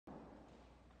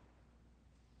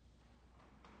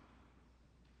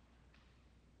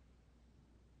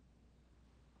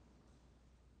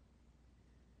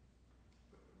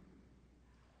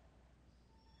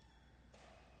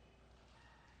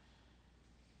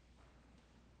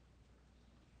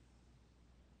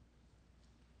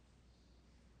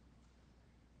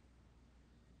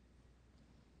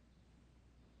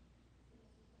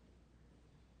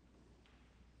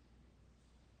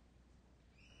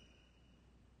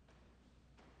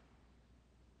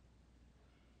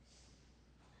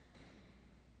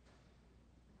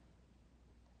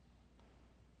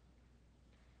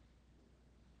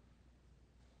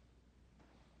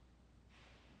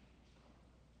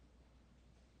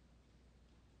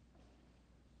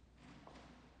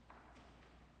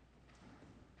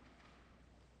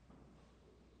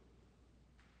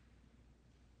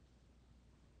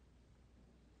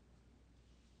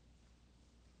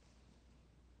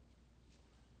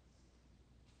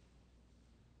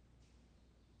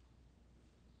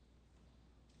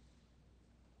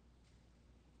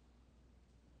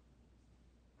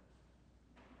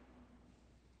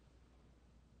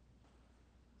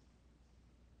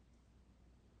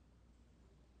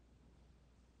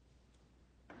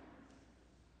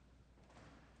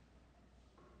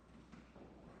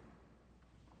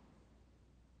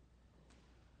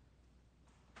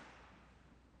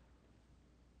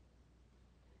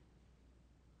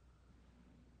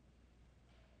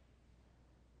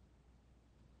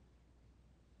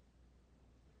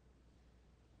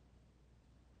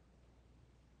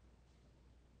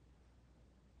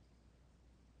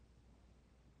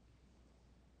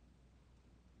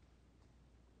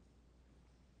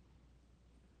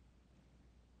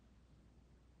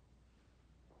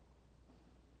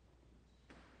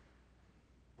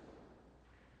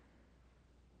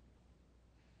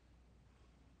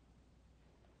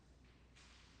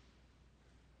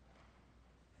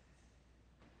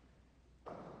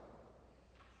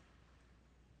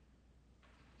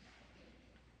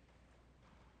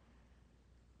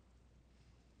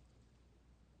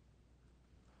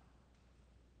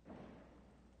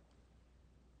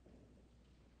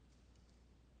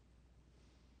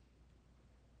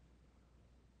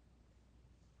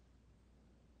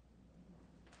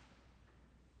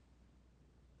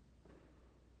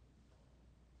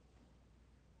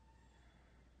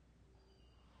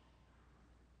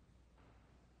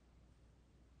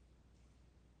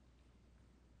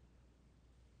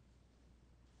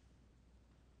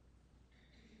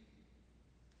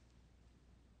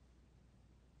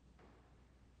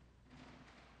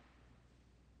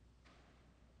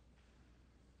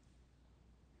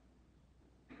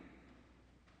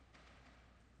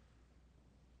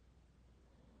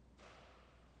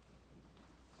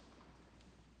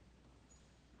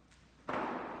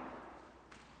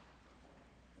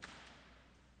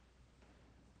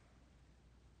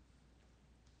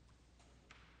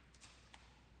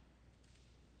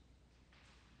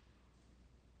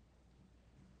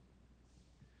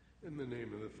In the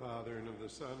name of the Father, and of the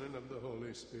Son, and of the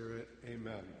Holy Spirit,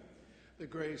 amen. The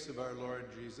grace of our Lord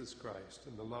Jesus Christ,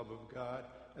 and the love of God,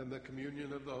 and the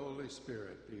communion of the Holy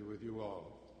Spirit be with you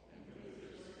all.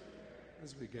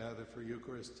 As we gather for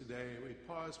Eucharist today, we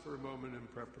pause for a moment in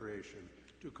preparation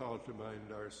to call to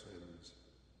mind our sins.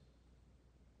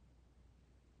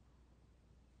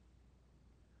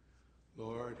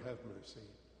 Lord, have mercy.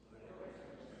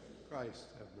 Christ,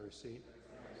 have mercy.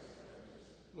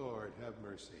 Lord, have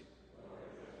mercy.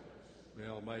 May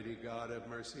Almighty God have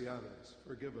mercy on us,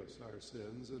 forgive us our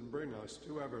sins, and bring us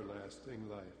to everlasting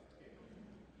life.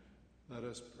 Let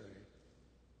us pray.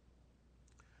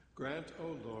 Grant,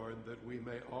 O Lord, that we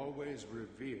may always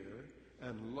revere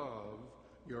and love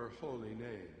your holy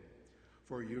name,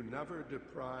 for you never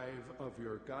deprive of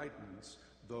your guidance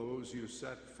those you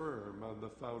set firm on the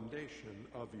foundation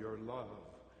of your love.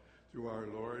 Through our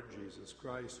Lord Jesus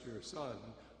Christ, your Son,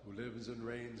 who lives and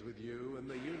reigns with you in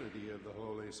the unity of the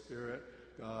Holy Spirit,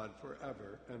 God,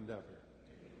 forever and ever.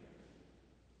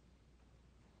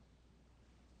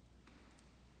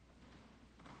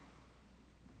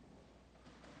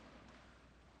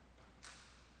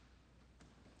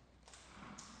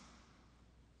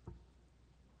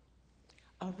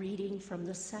 A reading from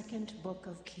the second book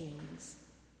of Kings.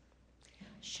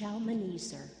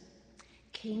 Shalmaneser,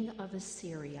 king of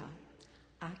Assyria,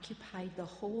 occupied the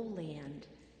whole land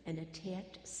and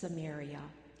attacked Samaria,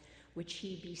 which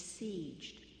he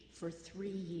besieged for 3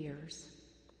 years.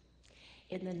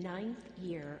 In the 9th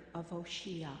year of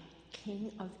Hoshea,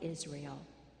 king of Israel,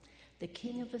 the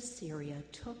king of Assyria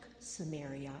took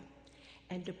Samaria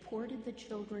and deported the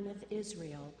children of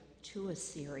Israel to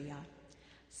Assyria,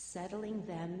 settling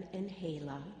them in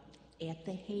Halah at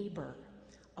the Habor,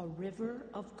 a river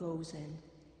of Gozan,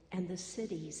 and the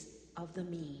cities of the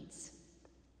Medes.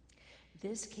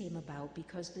 This came about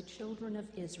because the children of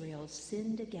Israel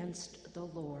sinned against the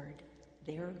Lord,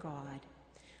 their God,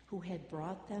 who had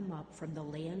brought them up from the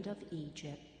land of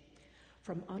Egypt,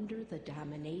 from under the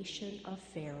domination of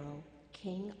Pharaoh,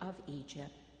 king of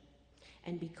Egypt,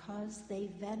 and because they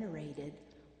venerated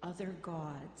other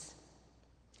gods.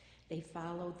 They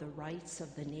followed the rites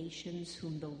of the nations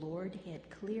whom the Lord had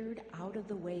cleared out of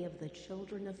the way of the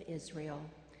children of Israel,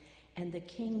 and the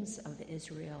kings of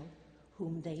Israel,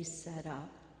 whom they set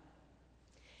up.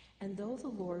 And though the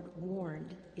Lord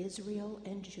warned Israel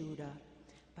and Judah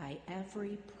by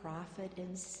every prophet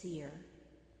and seer,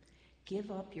 "Give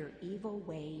up your evil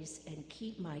ways and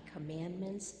keep my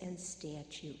commandments and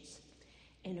statutes,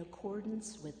 in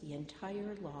accordance with the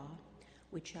entire law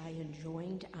which I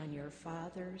enjoined on your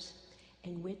fathers,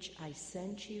 and which I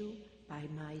sent you by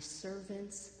my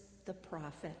servants, the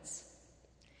prophets."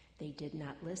 They did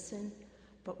not listen,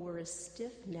 but were as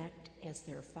stiff-necked as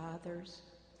their fathers,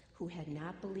 who had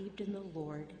not believed in the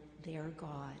Lord, their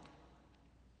God.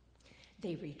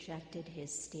 They rejected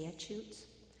his statutes,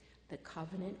 the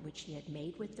covenant which he had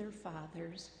made with their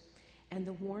fathers, and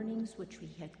the warnings which he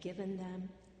had given them,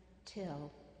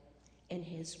 till, in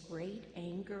his great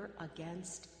anger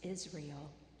against Israel,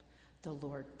 the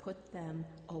Lord put them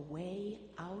away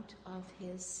out of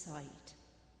his sight.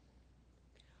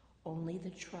 Only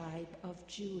the tribe of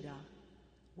Judah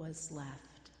was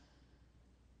left.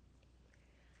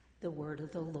 The word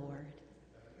of the Lord.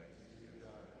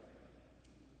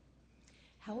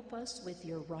 Help us with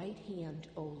your right hand,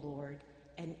 O Lord,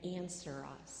 and answer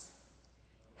us.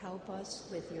 Help us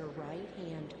with your right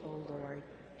hand, O Lord,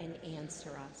 and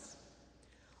answer us.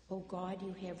 O God,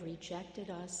 you have rejected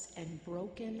us and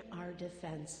broken our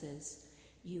defenses.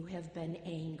 You have been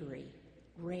angry.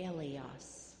 Rally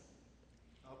us.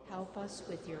 Help us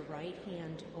with your right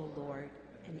hand, O Lord,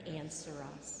 and answer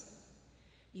us.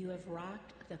 You have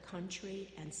rocked the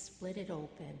country and split it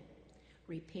open.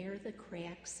 Repair the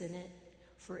cracks in it,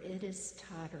 for it is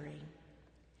tottering.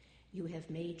 You have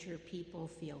made your people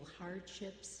feel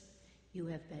hardships. You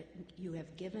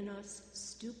have given us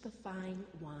stupefying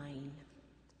wine.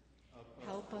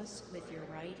 Help us with your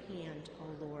right hand,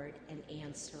 O Lord, and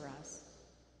answer us.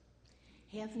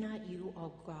 Have not you,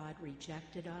 O God,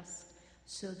 rejected us,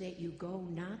 so that you go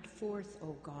not forth,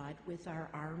 O God, with our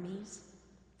armies?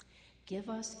 Give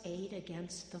us aid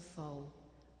against the foe,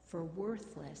 for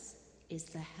worthless is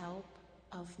the help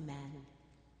of men.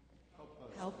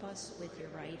 Help us with your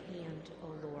right hand, O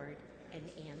Lord, and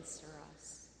answer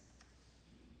us.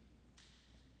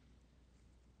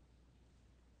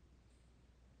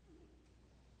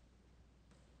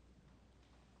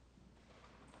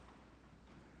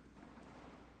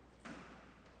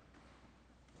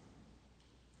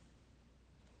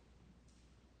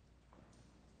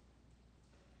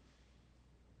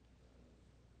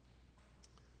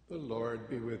 The Lord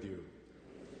be with you.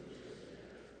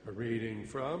 A reading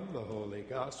from the Holy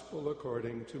Gospel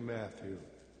according to Matthew.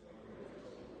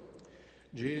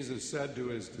 Jesus said to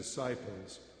his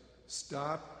disciples,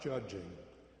 "Stop judging,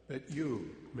 that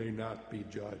you may not be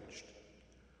judged.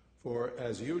 For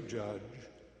as you judge,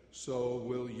 so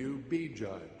will you be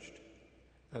judged,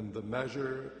 and the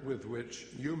measure with which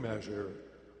you measure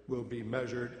will be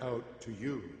measured out to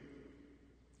you.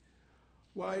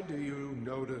 Why do you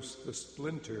notice the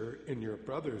splinter in your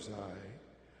brother's eye,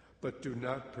 but do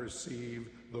not perceive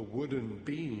the wooden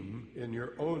beam in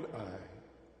your own eye?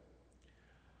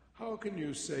 How can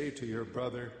you say to your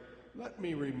brother, 'Let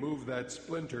me remove that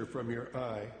splinter from your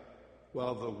eye,'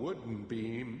 while the wooden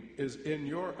beam is in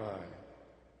your eye?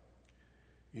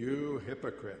 You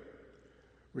hypocrite!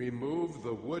 Remove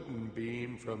the wooden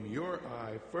beam from your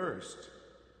eye first,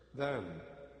 then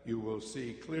you will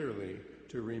see clearly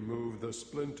to remove the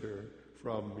splinter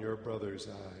from your brother's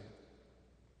eye."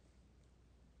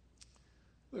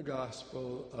 The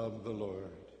Gospel of the Lord.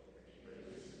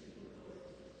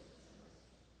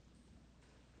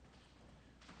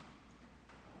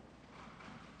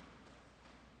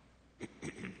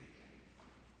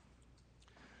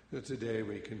 Today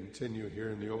we continue here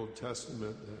in the Old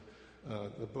Testament,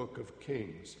 the book of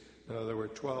Kings. Now there were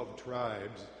 12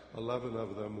 tribes. 11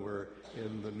 of them were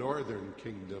in the northern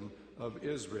kingdom of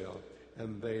Israel,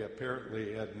 and they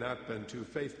apparently had not been too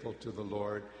faithful to the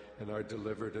Lord and are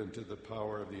delivered into the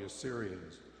power of the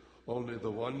Assyrians. Only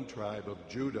the one tribe of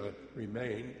Judah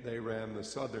remained. They ran the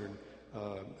southern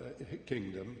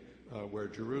kingdom where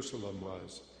Jerusalem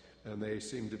was, and they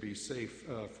seemed to be safe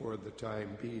for the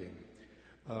time being.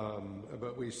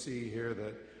 But we see here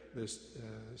that this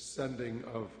sending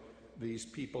of these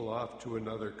people off to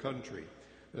another country.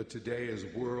 Today is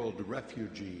World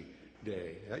Refugee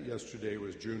Day. Yesterday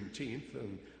was Juneteenth,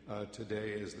 and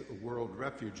today is the World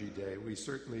Refugee Day. We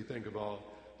certainly think of all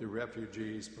the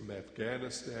refugees from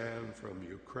Afghanistan, from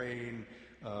Ukraine,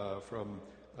 from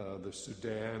the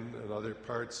Sudan and other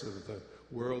parts of the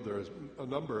world. There's a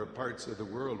number of parts of the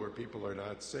world where people are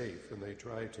not safe, and they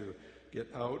try to get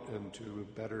out into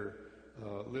better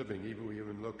living. We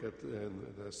even look at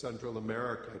the Central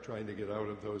America, trying to get out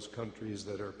of those countries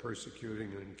that are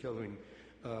persecuting and killing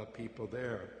people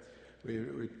there.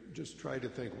 We just try to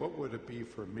think, what would it be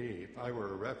for me if I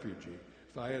were a refugee,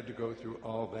 if I had to go through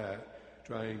all that,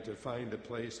 trying to find a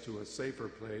place to a safer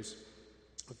place,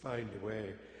 to find a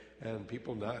way, and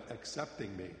people not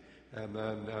accepting me, and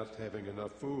then not having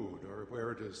enough food or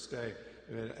where to stay.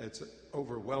 I mean, it's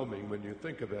overwhelming when you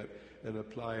think of it and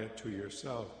apply it to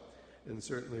yourself. And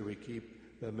certainly we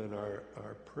keep them in our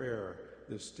prayer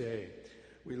this day.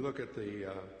 We look at the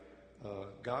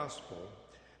gospel,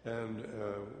 and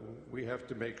we have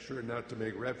to make sure not to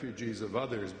make refugees of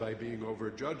others by being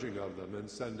overjudging of them and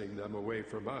sending them away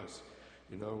from us.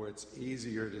 You know, it's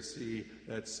easier to see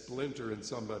that splinter in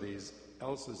somebody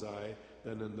else's eye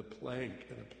than in a plank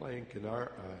in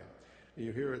our eye.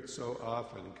 You hear it so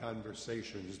often in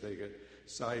conversations. They get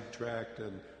sidetracked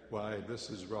and why this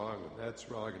is wrong and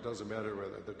that's wrong. It doesn't matter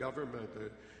whether the government,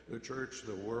 the church,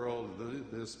 the world,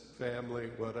 this family,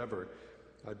 whatever.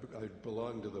 I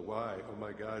belong to the why. Oh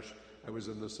my gosh, I was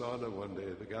in the sauna one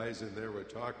day. The guys in there were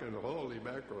talking, holy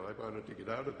mackerel, I wanted to get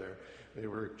out of there. They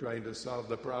were trying to solve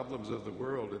the problems of the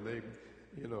world, and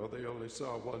they only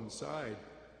saw one side.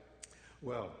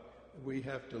 Well, we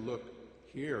have to look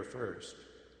here first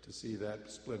to see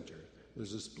that splinter.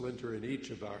 There's a splinter in each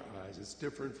of our eyes. It's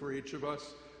different for each of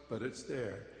us, but it's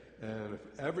there. And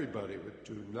if everybody would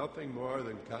do nothing more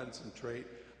than concentrate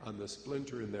on the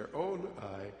splinter in their own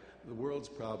eye, the world's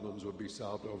problems would be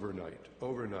solved overnight.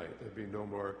 Overnight, there'd be no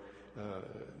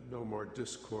more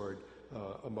discord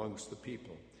amongst the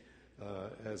people.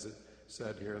 As it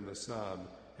said here in the Psalm,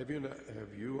 have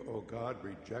you, O God,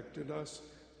 rejected us?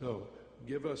 No,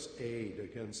 give us aid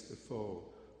against the foe,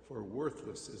 for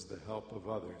worthless is the help of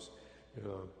others.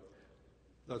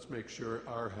 Let's make sure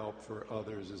our help for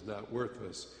others is not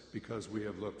worthless because we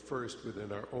have looked first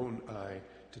within our own eye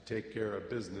to take care of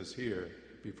business here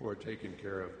before taking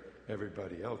care of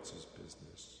everybody else's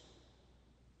business.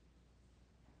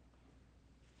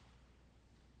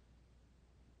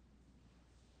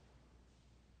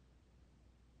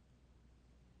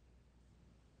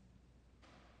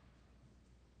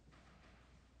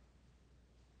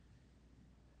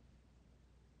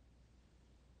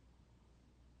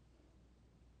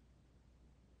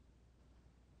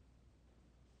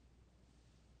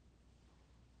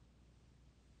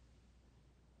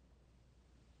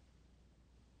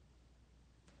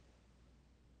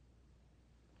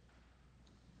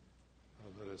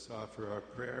 Let us offer our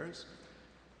prayers.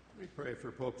 We pray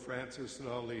for Pope Francis and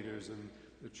all leaders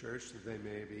in the church, that they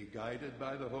may be guided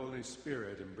by the Holy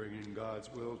Spirit in bringing God's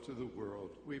will to the world.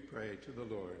 We pray to the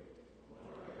Lord.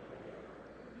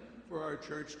 For our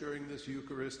church during this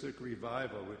Eucharistic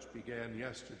revival, which began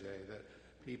yesterday, that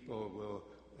people will,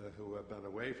 who have been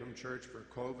away from church for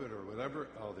COVID or whatever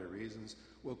other reasons,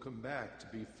 will come back to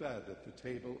be fed at the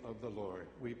table of the Lord.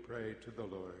 We pray to the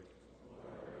Lord.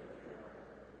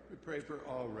 We pray for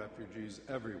all refugees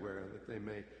everywhere, that they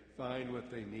may find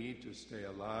what they need to stay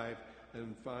alive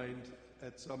and find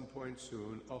at some point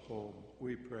soon a home.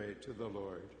 We pray to the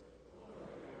Lord.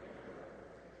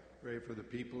 Pray for the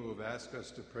people who have asked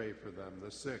us to pray for them, the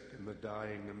sick and the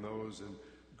dying and those in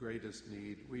greatest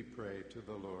need. We pray to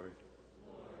the Lord.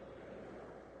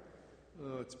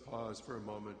 Let's pause for a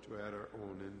moment to add our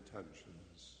own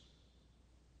intentions.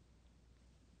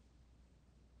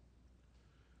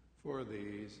 For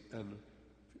these, and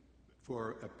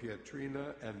for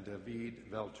Pietrina and Davide,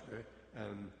 Veltre,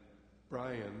 and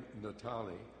Brian,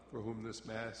 Natalie, for whom this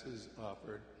Mass is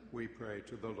offered, we pray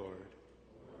to the Lord.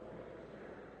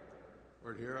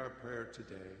 Lord, hear our prayer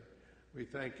today. We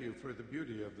thank you for the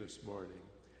beauty of this morning.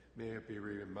 May it be a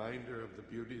reminder of the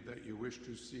beauty that you wish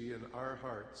to see in our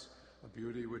hearts, a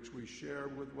beauty which we share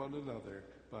with one another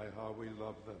by how we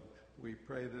love them. We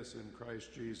pray this in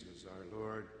Christ Jesus, our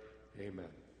Lord. Amen.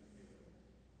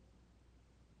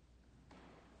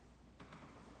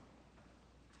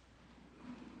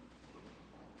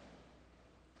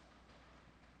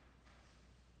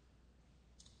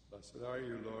 Blessed are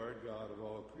you, Lord, God of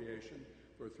all creation,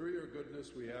 for through your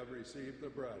goodness we have received the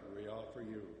bread we offer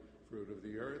you, fruit of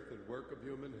the earth and work of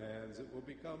human hands. It will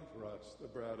become for us the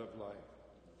bread of life.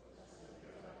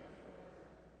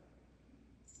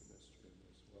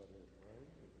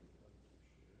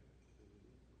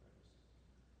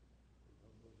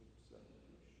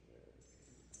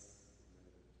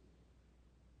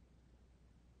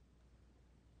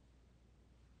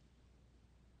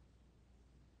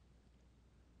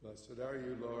 Blessed are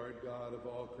you, Lord, God of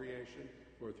all creation,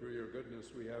 for through your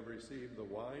goodness we have received the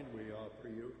wine we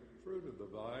offer you, fruit of the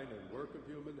vine and work of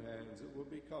human hands. It will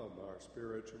become our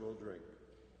spiritual drink.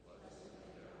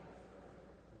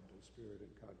 Humble spirit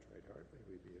and contrite heart,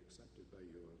 may we be accepted by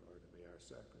you, O Lord, and may our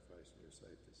sacrifice in your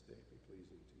sight this day be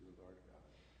pleasing to you, Lord God.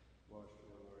 Wash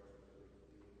me, O Lord, from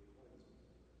iniquity and cleanse me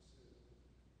from sin.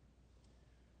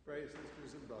 Pray,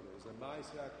 sisters and brothers, that my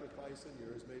sacrifice and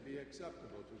yours may be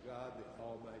acceptable to God, the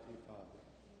Almighty Father.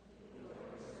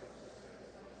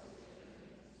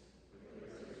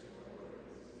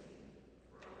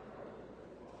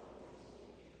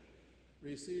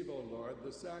 Receive, O Lord,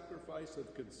 the sacrifice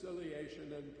of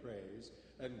conciliation and praise,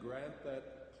 and grant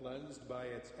that, cleansed by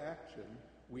its action,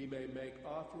 we may make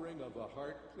offering of a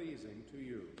heart pleasing to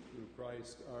you, through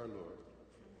Christ our Lord.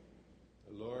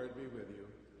 The Lord be with you.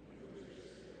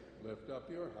 Lift up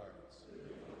your hearts.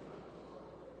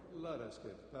 Let us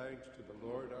give thanks to the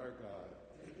Lord our God.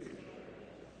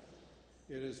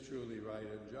 It is truly right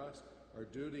and just, our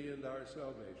duty and our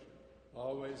salvation,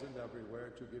 always and everywhere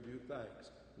to give you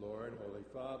thanks, Lord, Holy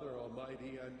Father,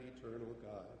 Almighty and eternal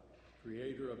God,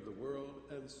 Creator of the world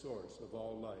and source of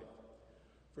all life.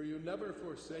 For you never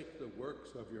forsake the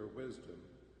works of your wisdom,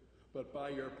 but by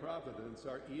your providence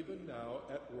are even now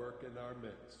at work in our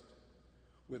midst.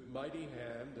 With mighty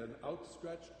hand and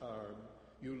outstretched arm,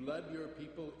 you led your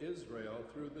people Israel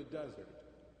through the desert.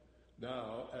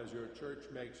 Now, as your church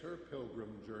makes her pilgrim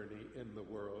journey in the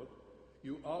world,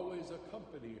 you always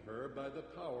accompany her by the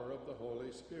power of the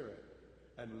Holy Spirit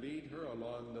and lead her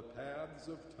along the paths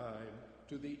of time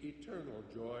to the eternal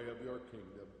joy of your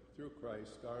kingdom through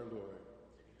Christ our Lord.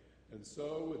 And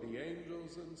so, with the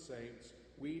angels and saints,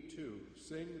 we too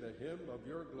sing the hymn of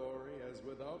your glory as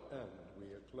without end we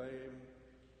acclaim,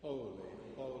 Holy,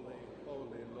 holy,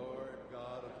 holy Lord,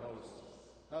 God of hosts,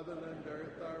 heaven and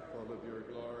earth are full of your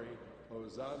glory.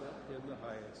 Hosanna in the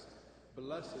highest.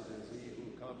 Blessed is he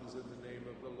who comes in the name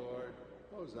of the Lord.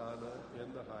 Hosanna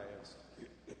in the highest.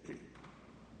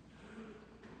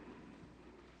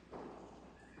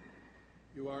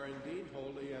 You are indeed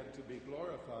holy and to be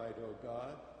glorified, O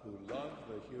God, who love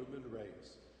the human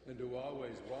race and who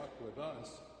always walk with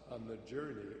us on the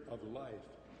journey of life.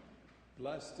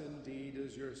 Blessed indeed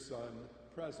is your Son,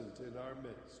 present in our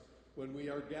midst, when we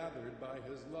are gathered by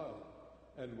his love,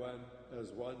 and when,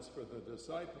 as once for the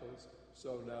disciples,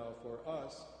 so now for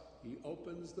us, he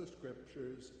opens the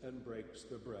Scriptures and breaks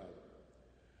the bread.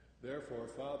 Therefore,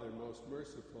 Father most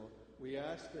merciful, we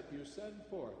ask that you send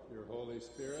forth your Holy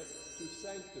Spirit to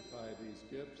sanctify these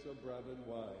gifts of bread and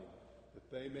wine,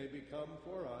 that they may become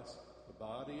for us the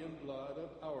body and blood of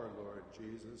our Lord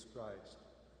Jesus Christ.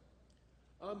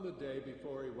 On the day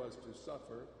before he was to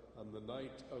suffer, On the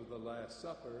night of the Last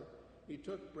Supper, he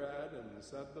took bread and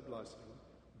said the blessing,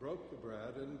 broke the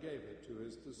bread and gave it to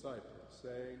his disciples,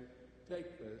 saying,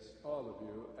 "Take this, all of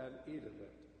you, and eat of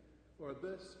it, for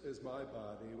this is my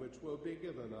body, which will be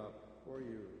given up for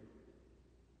you."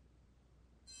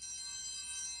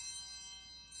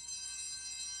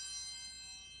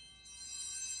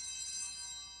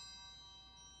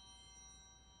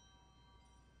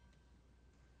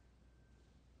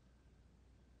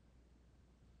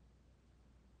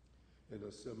 In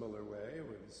a similar way,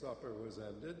 when supper was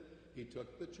ended, he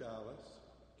took the chalice,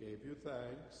 gave you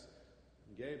thanks,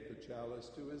 and gave the chalice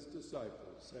to his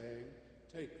disciples, saying,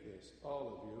 "Take this, all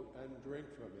of you, and drink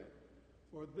from it,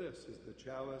 for this is the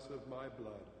chalice of my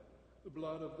blood, the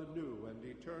blood of the new and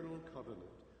eternal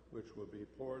covenant, which will be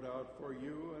poured out for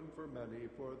you and for many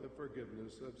for the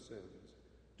forgiveness of sins.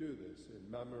 Do this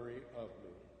in memory of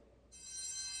me."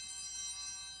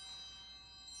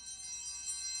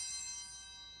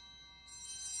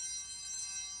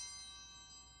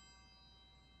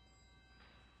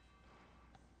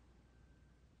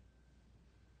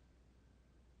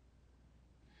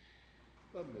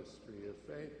 The mystery of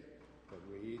faith. When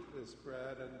we eat this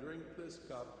bread and drink this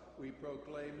cup, we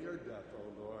proclaim your death,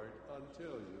 O Lord,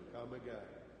 until you come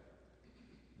again.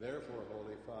 Therefore,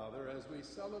 Holy Father, as we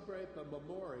celebrate the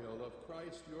memorial of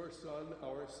Christ, your Son,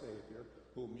 our Savior,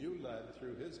 whom you led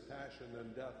through his passion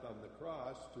and death on the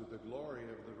cross to the glory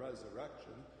of the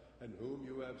resurrection, and whom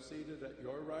you have seated at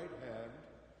your right hand,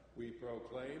 we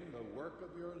proclaim the work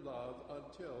of your love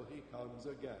until he comes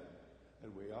again.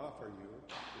 And we offer you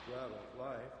the bread of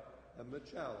life and the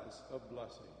chalice of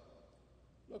blessing.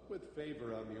 Look with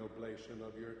favor on the oblation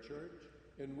of your church,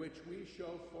 in which we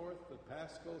show forth the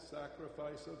paschal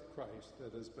sacrifice of Christ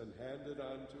that has been handed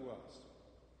on to us.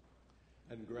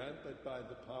 And grant that by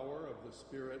the power of the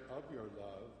Spirit of your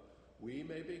love, we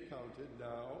may be counted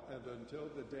now and until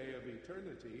the day of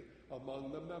eternity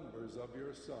among the members of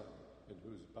your Son, in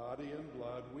whose body and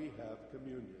blood we have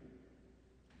communion.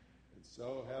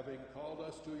 So, having called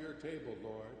us to your table,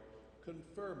 Lord,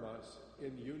 confirm us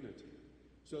in unity,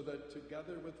 so that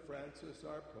together with Francis,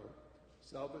 our Pope,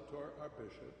 Salvatore, our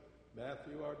Bishop,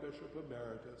 Matthew, our Bishop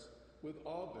Emeritus, with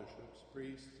all bishops,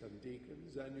 priests, and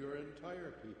deacons, and your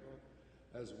entire people,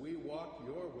 as we walk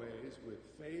your ways with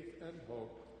faith and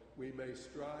hope, we may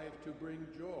strive to bring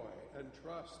joy and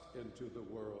trust into the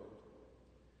world.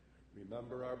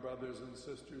 Remember our brothers and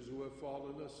sisters who have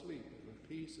fallen asleep in the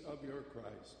peace of your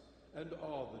Christ, and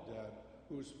all the dead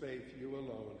whose faith you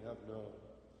alone have known.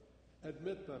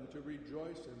 Admit them to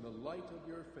rejoice in the light of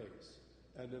your face,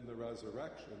 and in the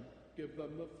resurrection give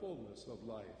them the fullness of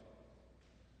life.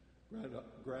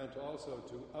 Grant also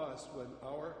to us, when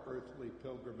our earthly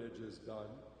pilgrimage is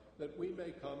done, that we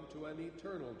may come to an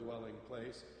eternal dwelling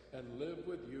place and live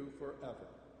with you forever.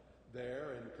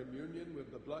 There, in communion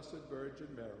with the Blessed Virgin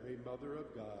Mary, Mother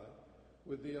of God,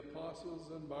 with the apostles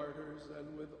and martyrs,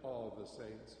 and with all the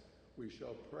saints, we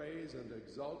shall praise and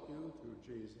exalt you through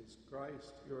Jesus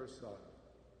Christ, your Son.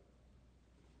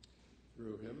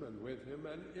 Through him and with him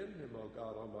and in him, O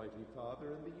God, Almighty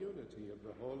Father, in the unity of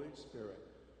the Holy Spirit,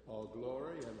 all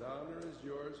glory and honor is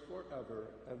yours forever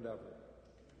and ever.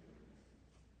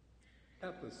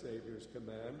 At the Savior's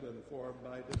command and formed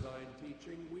by divine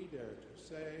teaching, we dare to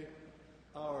say,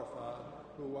 Our Father,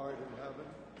 who art in heaven,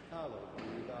 hallowed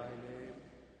be thy name.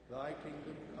 Thy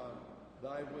kingdom come,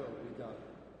 thy will be done,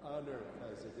 on earth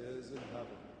as it is in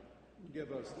heaven.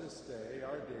 Give us this day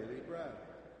our daily bread,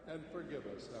 and forgive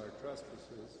us our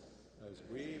trespasses, as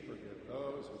we forgive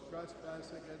those who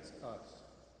trespass against us.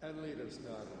 And lead us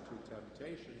not into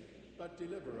temptation, but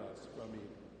deliver us from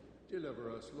evil. Deliver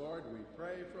us, Lord, we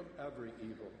pray, from every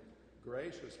evil.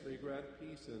 Graciously grant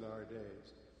peace in our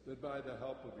days, that by the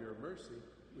help of your mercy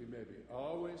we may be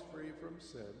always free from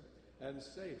sin and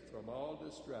safe from all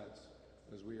distress,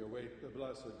 as we await the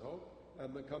blessed hope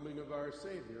and the coming of our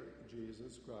Savior,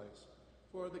 Jesus Christ.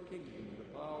 For the kingdom,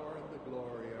 the power, and the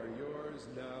glory are yours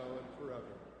now and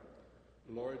forever.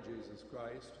 Lord Jesus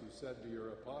Christ, who said to your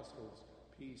apostles,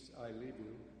 Peace I leave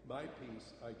you, my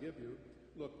peace I give you,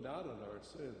 look not on our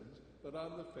sins, but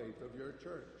on the faith of your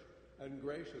church, and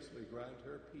graciously grant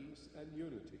her peace and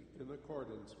unity in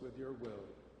accordance with your will,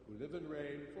 who live and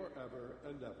reign forever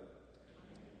and ever.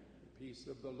 The peace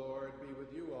of the Lord be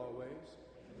with you always.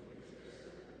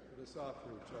 Let us offer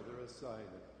each other a sign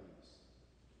of peace.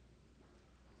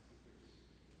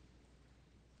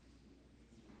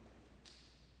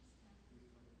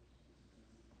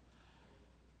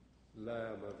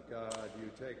 Lamb of God, you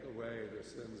take away the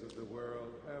sins of the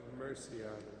world, have mercy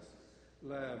on us.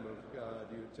 Lamb of God,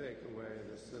 you take away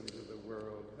the sins of the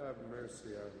world, have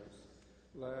mercy on us.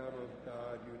 Lamb of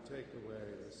God, you take away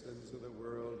the sins of the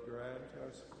world, grant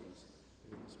us peace.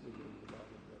 Peace be in the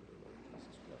body and blood of the Lord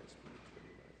Jesus Christ, who has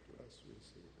given life to us,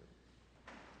 receive it.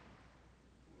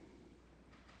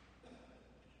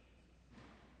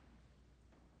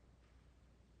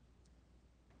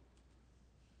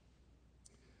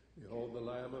 Behold the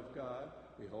Lamb of God,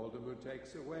 behold him who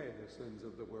takes away the sins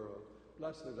of the world.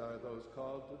 Blessed are those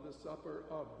called to the supper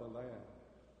of the Lamb.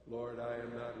 Lord, I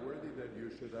am not worthy that you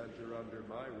should enter under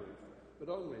my roof, but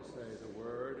only say the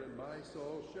word, and my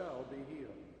soul shall be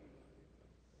healed.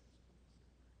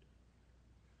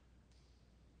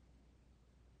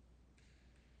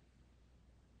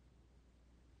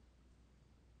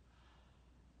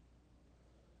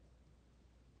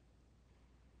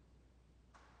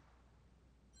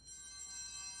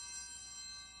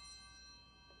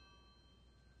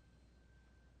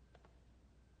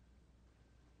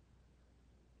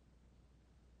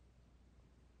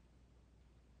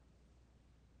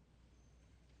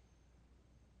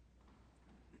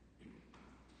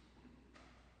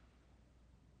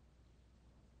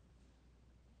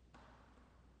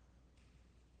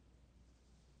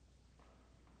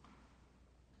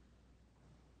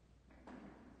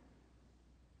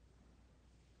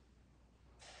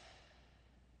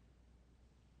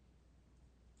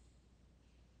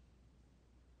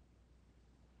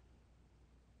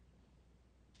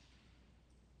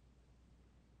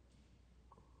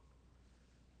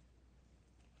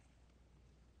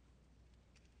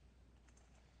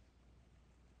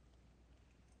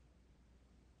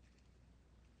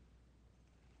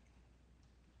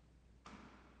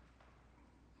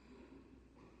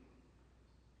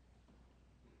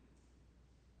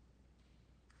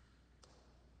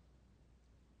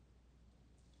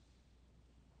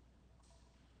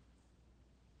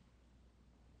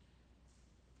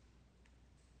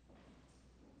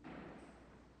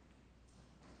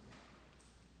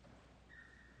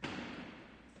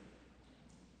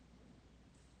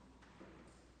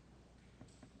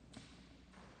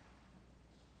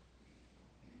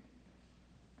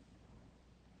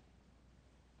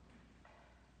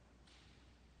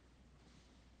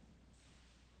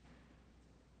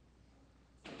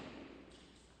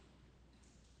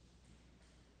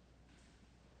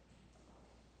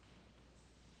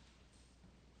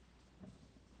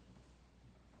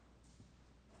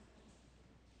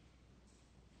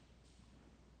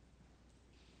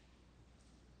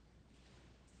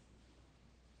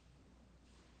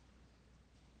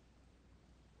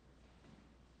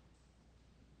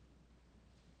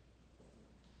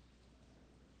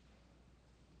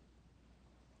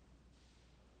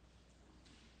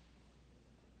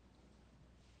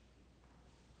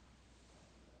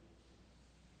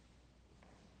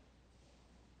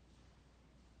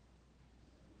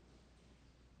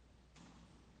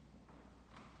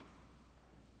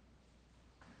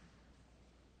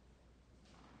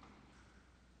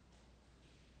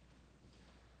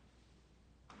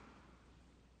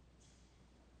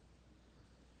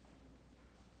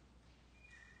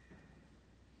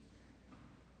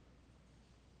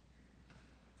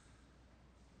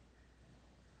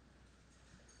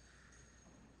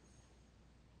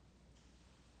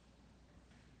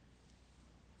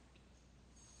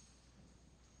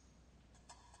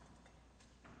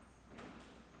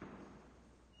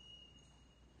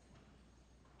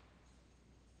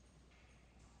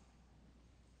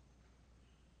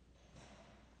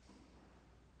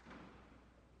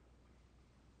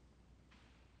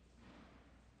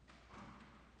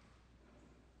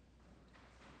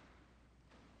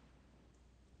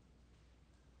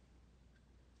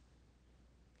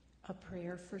 A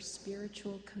prayer for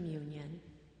spiritual communion.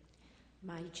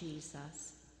 My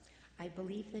Jesus, I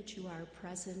believe that you are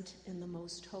present in the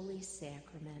most holy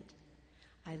sacrament.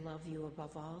 I love you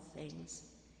above all things,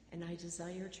 and I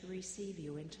desire to receive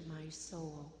you into my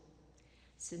soul.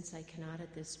 Since I cannot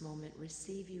at this moment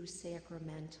receive you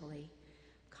sacramentally,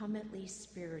 come at least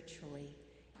spiritually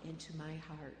into my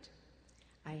heart.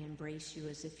 I embrace you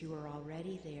as if you were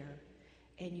already there,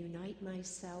 and unite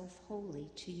myself wholly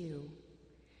to you.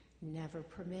 Never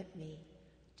permit me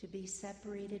to be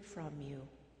separated from you.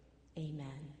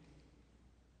 Amen.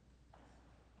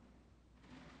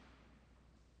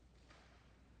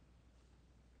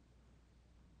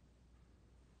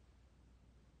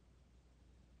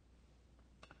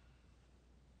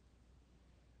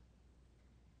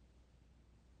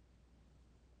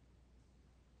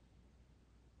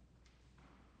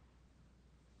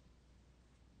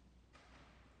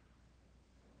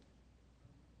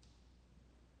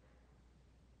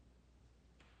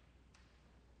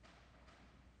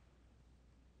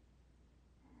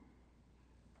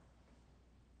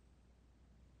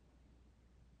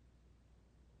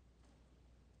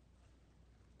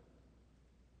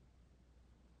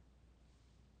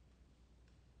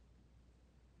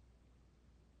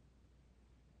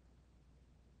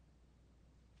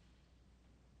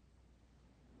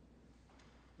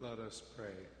 Let us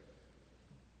pray.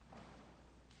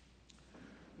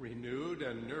 Renewed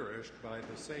and nourished by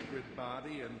the sacred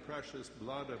body and precious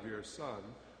blood of your Son,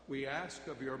 we ask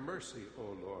of your mercy,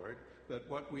 O Lord, that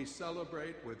what we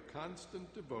celebrate with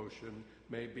constant devotion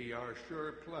may be our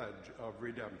sure pledge of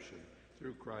redemption,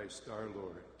 through Christ our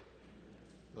Lord.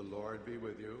 The Lord be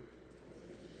with you.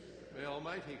 May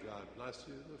Almighty God bless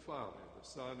you, the Father, the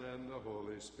Son, and the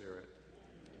Holy Spirit.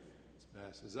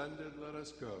 As Mass is ended, let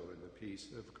us go in the peace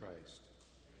of Christ.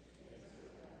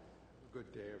 Have a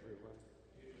good day, everyone.